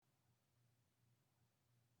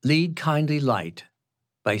Lead Kindly Light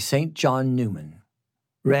by St. John Newman.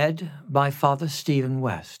 Read by Father Stephen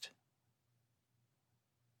West.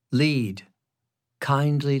 Lead,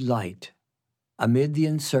 kindly light, amid the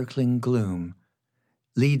encircling gloom,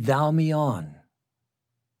 lead thou me on.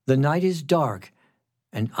 The night is dark,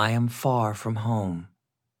 and I am far from home.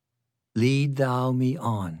 Lead thou me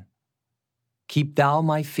on. Keep thou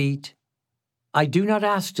my feet. I do not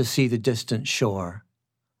ask to see the distant shore.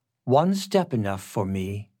 One step enough for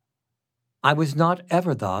me. I was not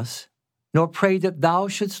ever thus, nor prayed that thou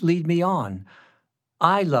shouldst lead me on.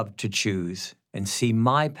 I loved to choose and see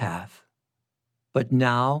my path. But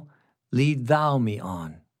now lead thou me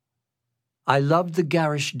on. I loved the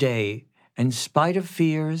garish day, and spite of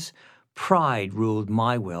fears, pride ruled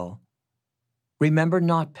my will. Remember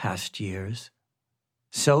not past years.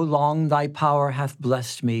 So long thy power hath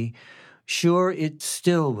blessed me, sure it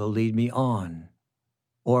still will lead me on,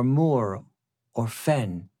 o'er moor or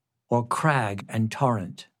fen, or crag and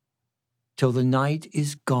torrent, till the night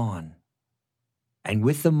is gone, and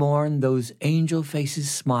with the morn those angel faces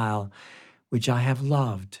smile, which I have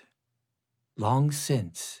loved long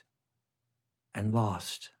since and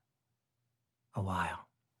lost a while.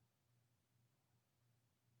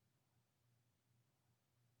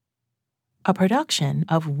 A production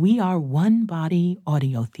of We Are One Body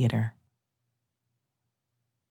Audio Theater.